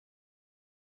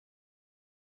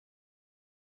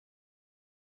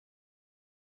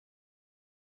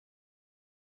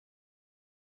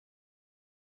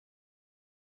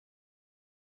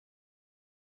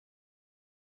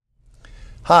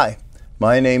Hi,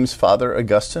 my name's Father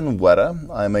Augustine Wetta.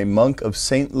 I'm a monk of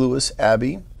Saint Louis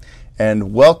Abbey,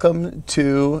 and welcome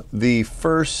to the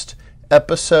first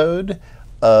episode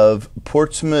of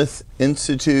Portsmouth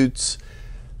Institute's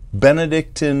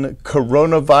Benedictine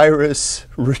Coronavirus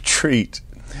Retreat,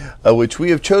 which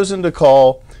we have chosen to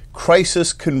call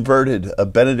Crisis Converted, a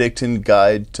Benedictine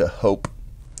Guide to Hope.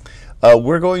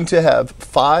 We're going to have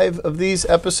 5 of these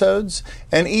episodes,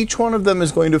 and each one of them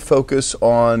is going to focus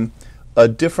on a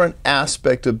different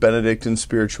aspect of Benedictine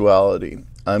spirituality.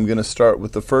 I'm going to start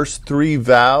with the first 3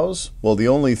 vows, well, the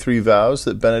only 3 vows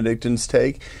that Benedictines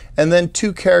take, and then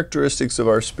 2 characteristics of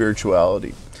our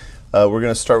spirituality. We're going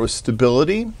to start with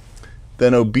stability,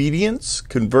 then obedience,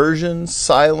 conversion,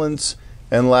 silence,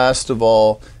 and last of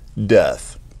all,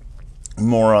 death.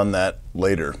 More on that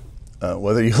later,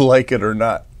 whether you like it or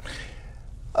not.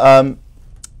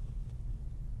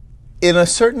 In a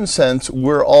certain sense,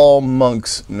 we're all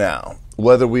monks now,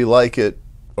 whether we like it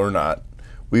or not.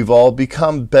 We've all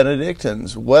become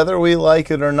Benedictines, whether we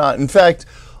like it or not. In fact,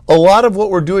 a lot of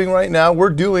what we're doing right now, we're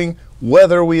doing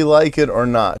whether we like it or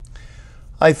not.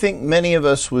 I think many of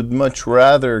us would much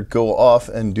rather go off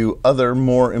and do other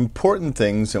more important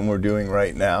things than we're doing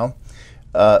right now.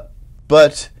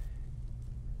 But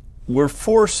we're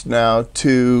forced now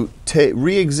to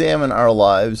re-examine our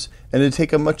lives and to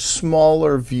take a much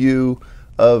smaller view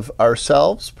of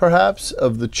ourselves, perhaps,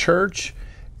 of the church,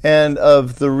 and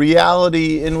of the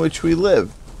reality in which we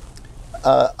live.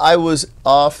 I was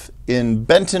off in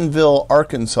Bentonville,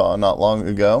 Arkansas not long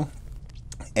ago,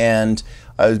 and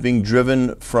I was being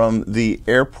driven from the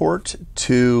airport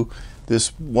to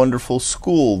this wonderful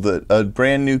school, a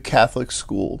brand new Catholic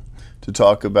school, to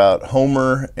talk about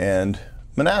Homer and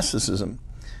monasticism.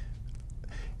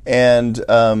 And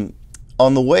on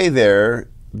the way there,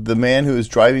 the man who was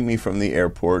driving me from the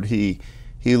airport, he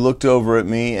looked over at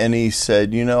me and he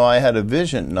said, "You know, I had a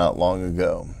vision not long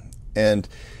ago." And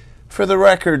for the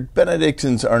record,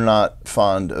 Benedictines are not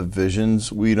fond of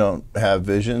visions. We don't have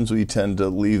visions. We tend to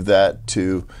leave that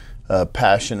to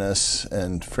Passionists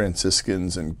and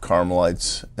Franciscans and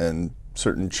Carmelites and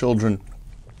certain children.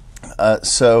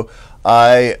 So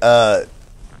I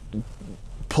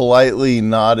politely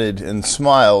nodded and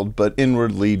smiled, but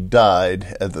inwardly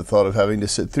died at the thought of having to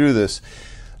sit through this.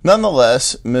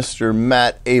 Nonetheless, Mr.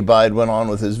 Matt Abide went on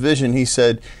with his vision. He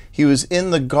said he was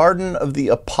in the Garden of the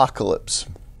Apocalypse,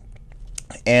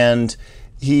 and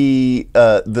the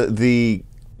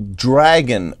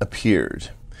dragon appeared.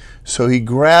 So he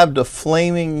grabbed a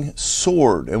flaming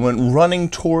sword and went running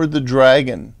toward the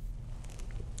dragon.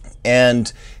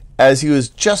 And as he was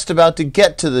just about to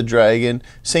get to the dragon,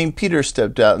 St. Peter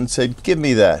stepped out and said, "Give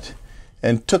me that,"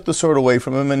 and took the sword away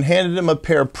from him and handed him a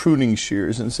pair of pruning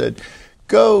shears and said,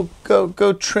 Go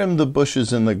trim the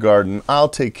bushes in the garden. I'll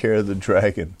take care of the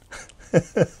dragon."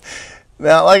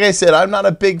 Now, like I said, I'm not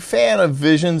a big fan of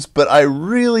visions, but I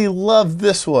really love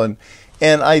this one.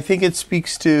 And I think it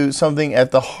speaks to something at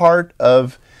the heart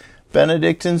of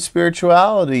Benedictine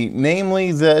spirituality,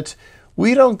 namely that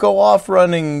we don't go off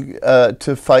running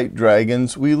to fight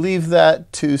dragons. We leave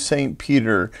that to St.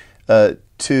 Peter,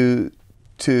 to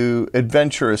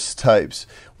adventurous types.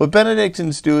 What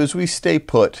Benedictines do is we stay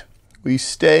put. We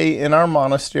stay in our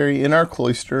monastery, in our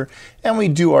cloister, and we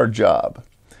do our job.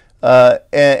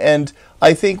 And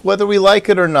I think whether we like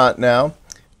it or not now,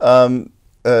 I'm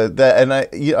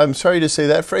sorry to say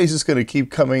that phrase is going to keep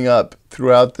coming up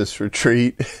throughout this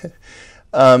retreat.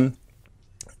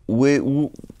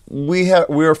 We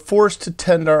are forced to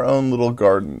tend our own little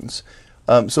gardens.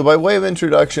 So by way of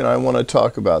introduction, I want to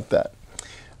talk about that.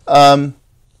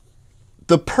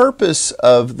 The purpose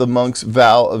of the monk's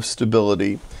vow of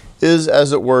stability is,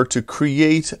 as it were, to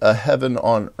create a heaven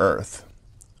on earth.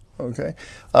 Okay,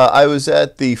 I was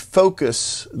at the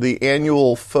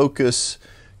annual Focus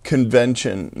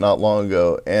convention not long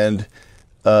ago, and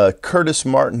Curtis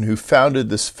Martin, who founded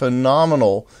this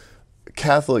phenomenal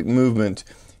Catholic movement,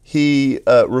 he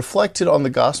reflected on the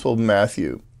Gospel of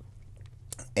Matthew,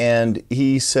 and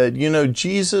he said, you know,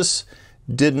 Jesus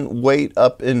didn't wait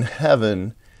up in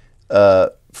heaven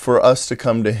for us to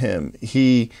come to him.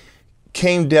 He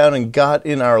came down and got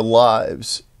in our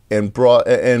lives and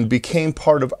became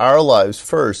part of our lives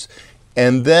first,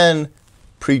 and then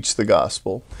preached the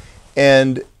gospel.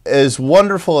 And as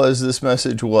wonderful as this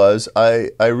message was, I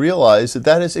realized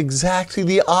that is exactly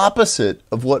the opposite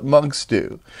of what monks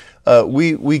do.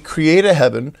 We create a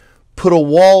heaven, put a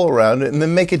wall around it, and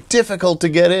then make it difficult to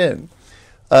get in.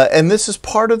 And this is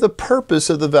part of the purpose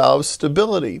of the vow of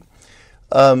stability.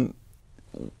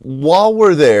 While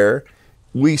we're there,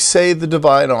 we say the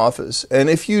divine office. And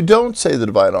if you don't say the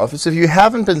divine office, if you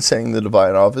haven't been saying the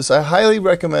divine office, I highly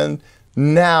recommend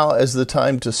now as the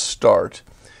time to start.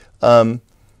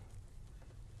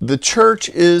 The church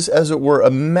is, as it were, a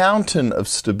mountain of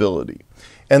stability.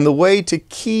 And the way to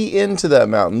key into that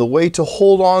mountain, the way to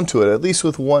hold on to it, at least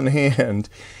with one hand,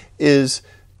 is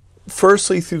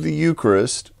firstly through the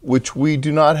Eucharist, which we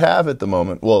do not have at the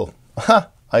moment. Well,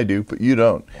 I do, but you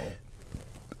don't.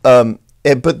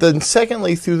 But then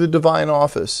secondly, through the divine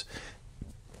office,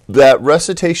 that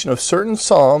recitation of certain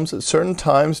psalms at certain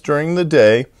times during the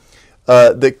day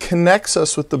that connects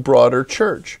us with the broader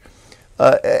church.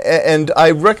 And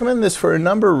I recommend this for a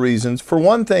number of reasons. For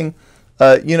one thing,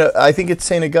 I think it's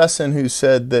St. Augustine who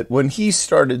said that when he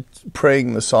started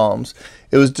praying the psalms,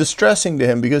 it was distressing to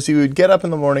him because he would get up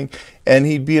in the morning and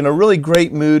he'd be in a really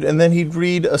great mood, and then he'd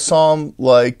read a psalm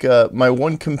like, "My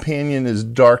one companion is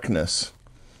darkness,"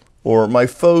 or "My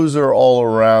foes are all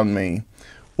around me,"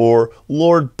 or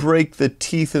 "Lord, break the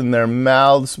teeth in their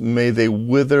mouths, may they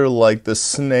wither like the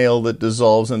snail that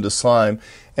dissolves into slime."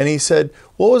 And he said,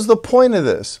 what was the point of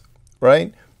this,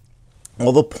 right?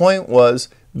 Well, the point was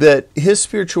that his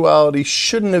spirituality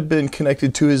shouldn't have been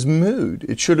connected to his mood.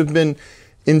 It should have been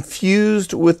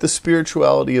infused with the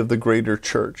spirituality of the greater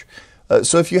church.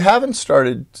 So if you haven't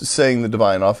started saying the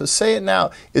divine office, say it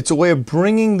now. It's a way of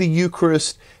bringing the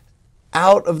Eucharist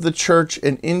out of the church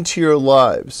and into your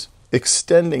lives,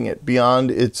 extending it beyond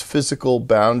its physical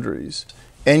boundaries.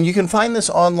 And you can find this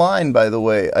online, by the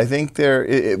way. I think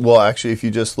well, actually, if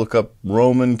you just look up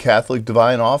Roman Catholic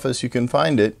Divine Office, you can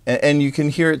find it. And you can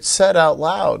hear it said out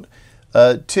loud,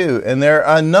 too. And there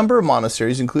are a number of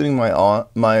monasteries, including my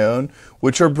own,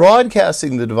 which are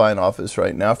broadcasting the Divine Office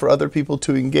right now for other people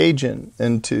to engage in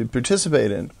and to participate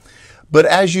in. But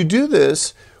as you do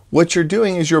this, what you're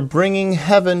doing is you're bringing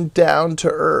heaven down to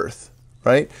earth,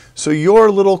 right? So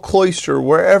your little cloister,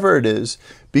 wherever it is,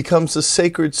 becomes a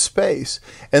sacred space.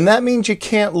 And that means you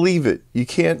can't leave it. You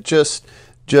can't just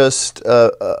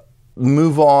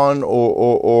move on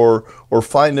or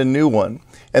find a new one.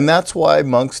 And that's why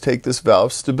monks take this vow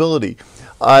of stability.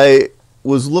 I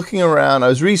was looking around, I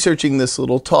was researching this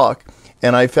little talk,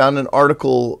 and I found an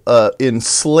article in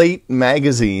Slate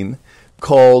magazine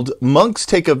called "Monks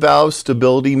Take a Vow of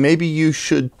Stability, Maybe You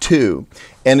Should Too."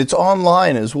 And it's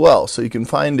online as well, so you can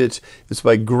find it. It's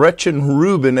by Gretchen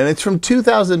Rubin, and it's from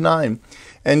 2009.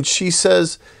 And she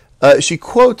says, she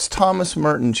quotes Thomas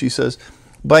Merton. She says,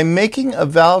 "By making a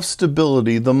vow of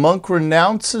stability, the monk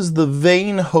renounces the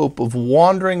vain hope of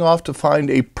wandering off to find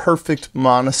a perfect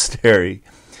monastery.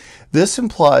 This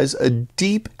implies a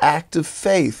deep act of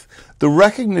faith, the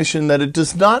recognition that it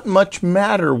does not much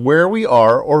matter where we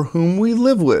are or whom we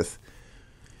live with.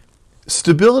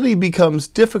 Stability becomes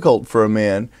difficult for a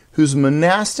man whose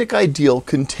monastic ideal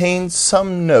contains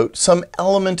some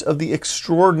element of the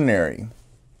extraordinary.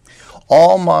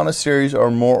 All monasteries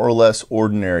are more or less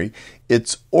ordinary.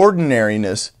 Its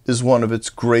ordinariness is one of its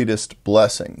greatest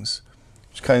blessings."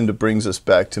 Which kind of brings us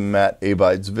back to Matt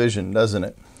Abide's vision, doesn't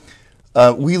it?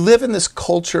 We live in this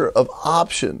culture of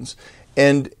options,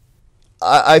 and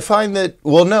I find that,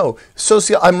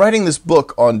 I'm writing this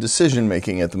book on decision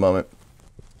making at the moment,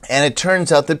 and it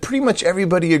turns out that pretty much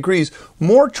everybody agrees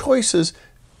more choices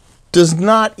does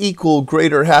not equal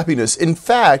greater happiness. In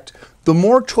fact, the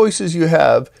more choices you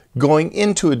have going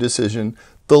into a decision,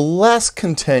 the less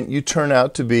content you turn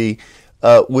out to be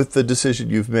with the decision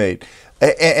you've made.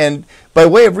 And by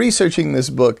way of researching this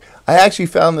book, I actually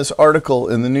found this article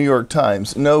in the New York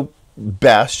Times, no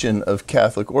bastion of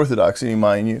Catholic orthodoxy,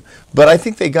 mind you, but I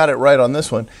think they got it right on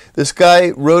this one. This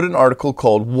guy wrote an article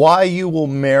called "Why You Will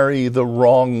Marry the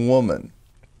Wrong Woman."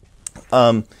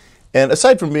 And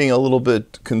aside from being a little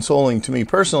bit consoling to me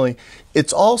personally,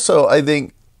 it's also, I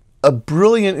think, a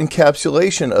brilliant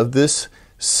encapsulation of this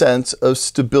sense of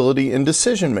stability in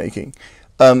decision making.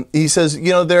 He says,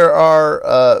 there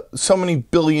are so many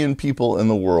billion people in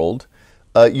the world.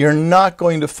 You're not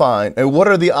going to find, and what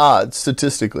are the odds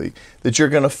statistically that you're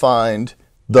going to find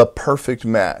the perfect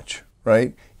match,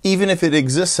 right? Even if it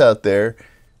exists out there,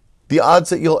 the odds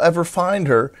that you'll ever find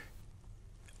her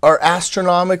are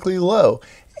astronomically low.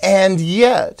 And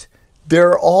yet, there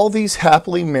are all these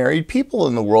happily married people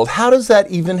in the world. How does that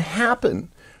even happen,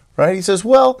 right? He says,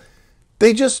 well,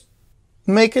 they just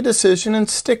make a decision and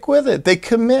stick with it. They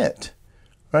commit.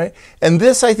 Right? And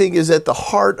this, I think, is at the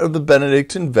heart of the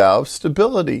Benedictine vow of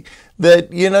stability.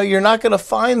 That, you're not going to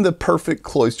find the perfect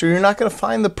cloister. You're not going to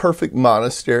find the perfect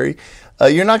monastery.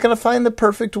 You're not going to find the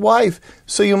perfect wife.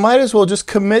 So you might as well just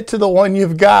commit to the one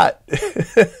you've got.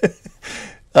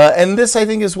 And this, I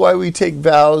think, is why we take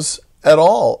vows at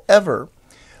all, ever.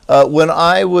 When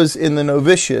I was in the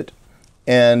novitiate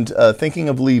and thinking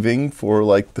of leaving for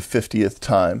like the 50th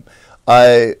time,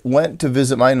 I went to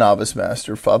visit my novice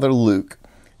master, Father Luke,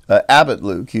 Abbot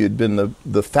Luke. He had been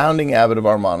the founding abbot of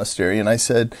our monastery. And I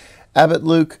said, Abbot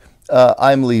Luke,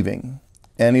 I'm leaving.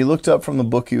 And he looked up from the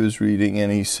book he was reading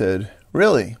and he said,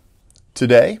 really?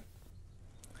 Today?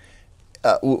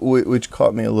 Which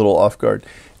caught me a little off guard.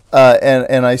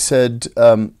 And I said,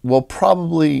 well,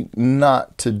 probably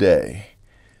not today.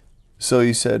 So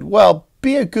he said, well,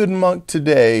 be a good monk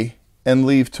today and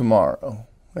leave tomorrow.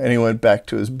 And he went back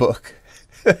to his book.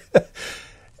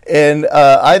 And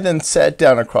I then sat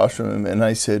down across from him and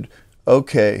I said,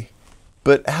 okay,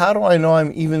 but how do I know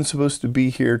I'm even supposed to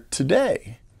be here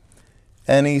today?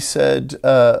 And he said,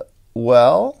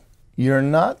 well, you're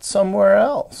not somewhere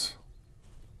else.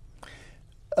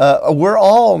 We're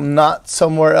all not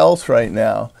somewhere else right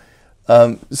now.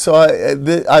 So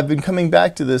I've been coming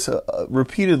back to this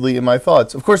repeatedly in my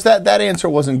thoughts. Of course, that answer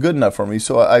wasn't good enough for me,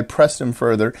 so I pressed him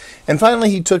further. And finally,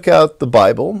 he took out the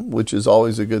Bible, which is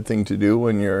always a good thing to do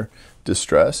when you're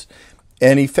distressed.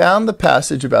 And he found the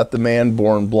passage about the man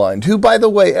born blind, who, by the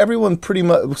way,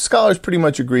 scholars pretty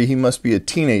much agree he must be a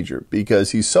teenager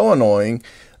because he's so annoying,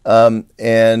 and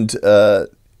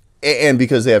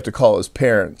because they have to call his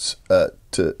parents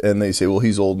and they say, well,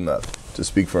 he's old enough to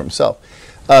speak for himself.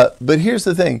 But here's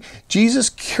the thing. Jesus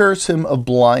cures him of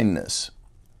blindness.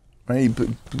 Right?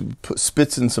 He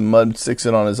spits in some mud, sticks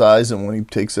it on his eyes, and when he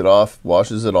takes it off,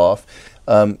 washes it off,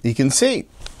 he can see.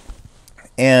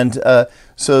 And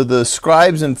so the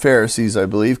scribes and Pharisees, I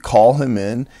believe, call him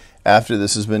in after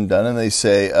this has been done, and they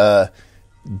say,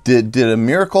 did a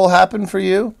miracle happen for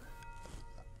you?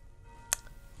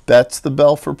 That's the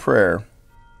bell for prayer.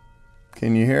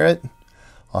 Can you hear it?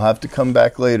 I'll have to come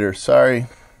back later. Sorry.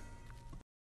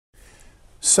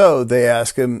 So they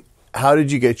ask him, how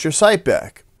did you get your sight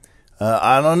back?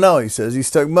 I don't know. He says, he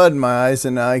stuck mud in my eyes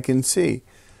and now I can see.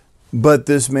 But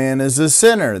this man is a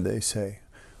sinner, they say.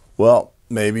 Well,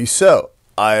 maybe so.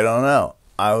 I don't know.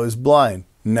 I was blind.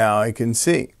 Now I can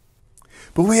see.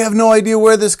 But we have no idea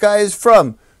where this guy is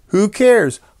from. Who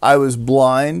cares? I was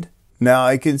blind. Now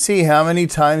I can see. How many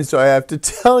times do I have to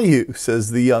tell you?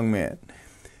 Says the young man.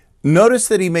 Notice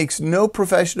that he makes no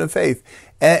profession of faith.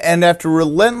 And after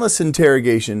relentless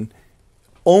interrogation,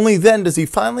 only then does he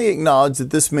finally acknowledge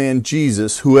that this man,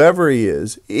 Jesus, whoever he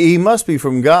is, he must be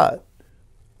from God.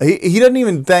 He doesn't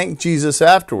even thank Jesus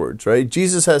afterwards, right?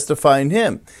 Jesus has to find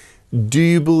him. Do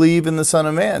you believe in the Son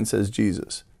of Man, says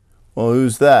Jesus. Well,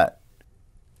 who's that?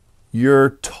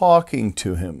 You're talking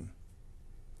to him.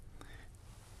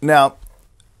 Now,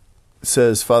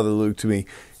 says Father Luke to me,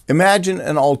 imagine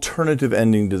an alternative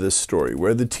ending to this story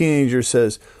where the teenager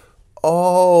says,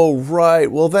 oh,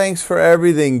 right, well, thanks for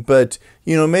everything, but,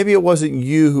 maybe it wasn't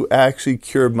you who actually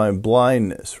cured my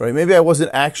blindness, right? Maybe I wasn't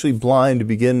actually blind to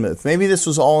begin with. Maybe this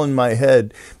was all in my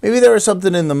head. Maybe there was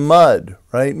something in the mud,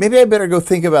 right? Maybe I better go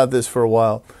think about this for a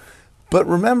while. But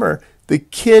remember, the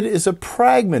kid is a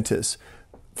pragmatist.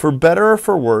 For better or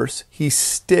for worse, he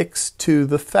sticks to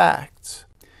the facts.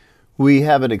 We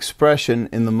have an expression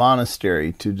in the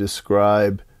monastery to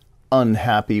describe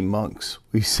unhappy monks.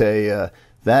 We say,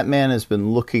 that man has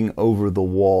been looking over the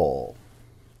wall.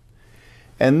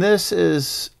 And this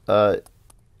is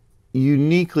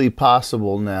uniquely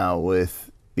possible now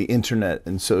with the internet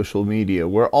and social media,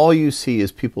 where all you see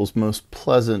is people's most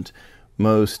pleasant,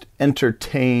 most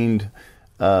entertained,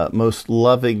 most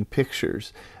loving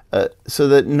pictures. So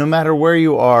that no matter where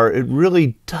you are, it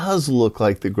really does look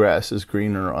like the grass is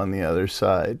greener on the other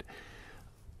side.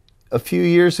 A few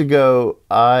years ago,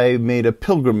 I made a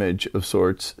pilgrimage of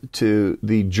sorts to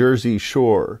the Jersey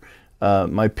Shore.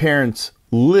 My parents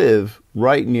live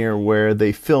right near where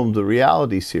they filmed the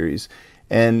reality series,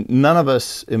 and none of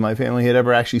us in my family had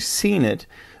ever actually seen it,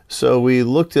 so we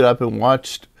looked it up and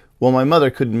watched. Well, my mother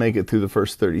couldn't make it through the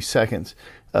first 30 seconds,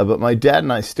 but my dad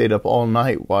and I stayed up all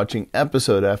night watching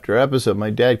episode after episode. My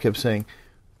dad kept saying,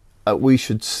 we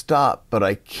should stop, but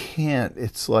I can't.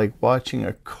 It's like watching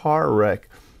a car wreck.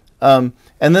 And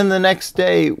then the next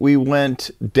day, we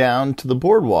went down to the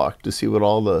boardwalk to see what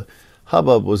all the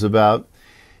hubbub was about.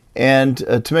 And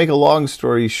to make a long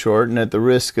story short, and at the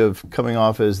risk of coming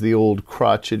off as the old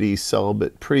crotchety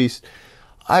celibate priest,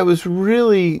 I was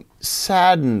really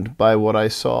saddened by what I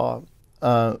saw,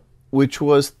 which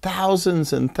was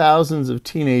thousands and thousands of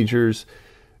teenagers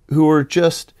who were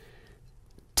just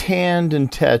tanned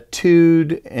and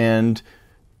tattooed and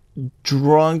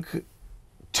drunk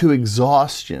to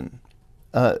exhaustion.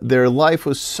 Their life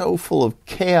was so full of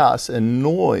chaos and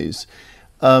noise.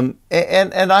 And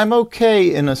I'm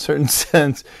okay in a certain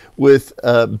sense with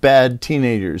bad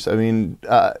teenagers. I mean,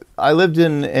 I lived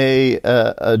in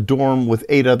a dorm with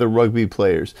 8 other rugby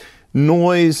players.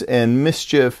 Noise and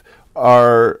mischief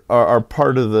are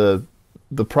part of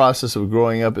the process of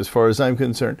growing up, as far as I'm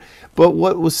concerned. But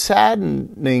what was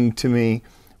saddening to me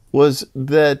was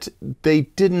that they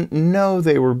didn't know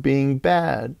they were being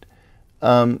bad.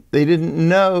 They didn't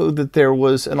know that there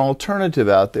was an alternative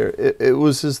out there. It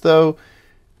was as though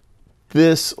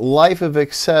this life of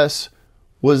excess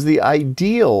was the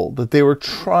ideal that they were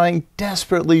trying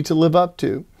desperately to live up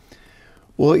to.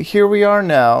 Well, here we are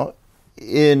now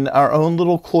in our own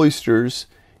little cloisters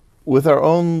with our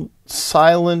own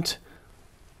silent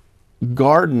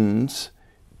gardens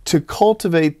to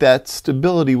cultivate that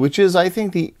stability, which is, I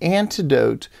think, the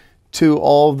antidote to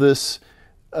all this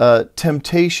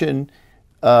temptation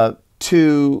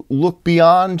to look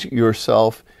beyond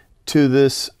yourself to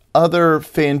this other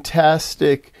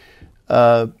fantastic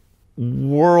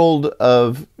world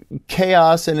of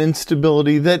chaos and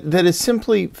instability that is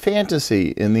simply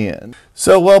fantasy in the end.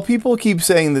 So while people keep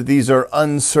saying that these are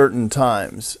uncertain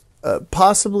times,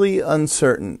 possibly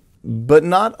uncertain, but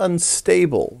not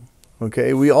unstable,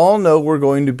 okay? We all know we're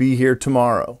going to be here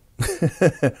tomorrow,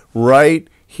 right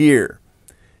here.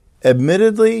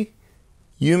 Admittedly,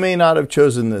 you may not have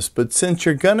chosen this, but since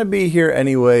you're going to be here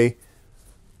anyway,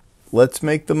 let's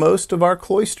make the most of our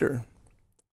cloister.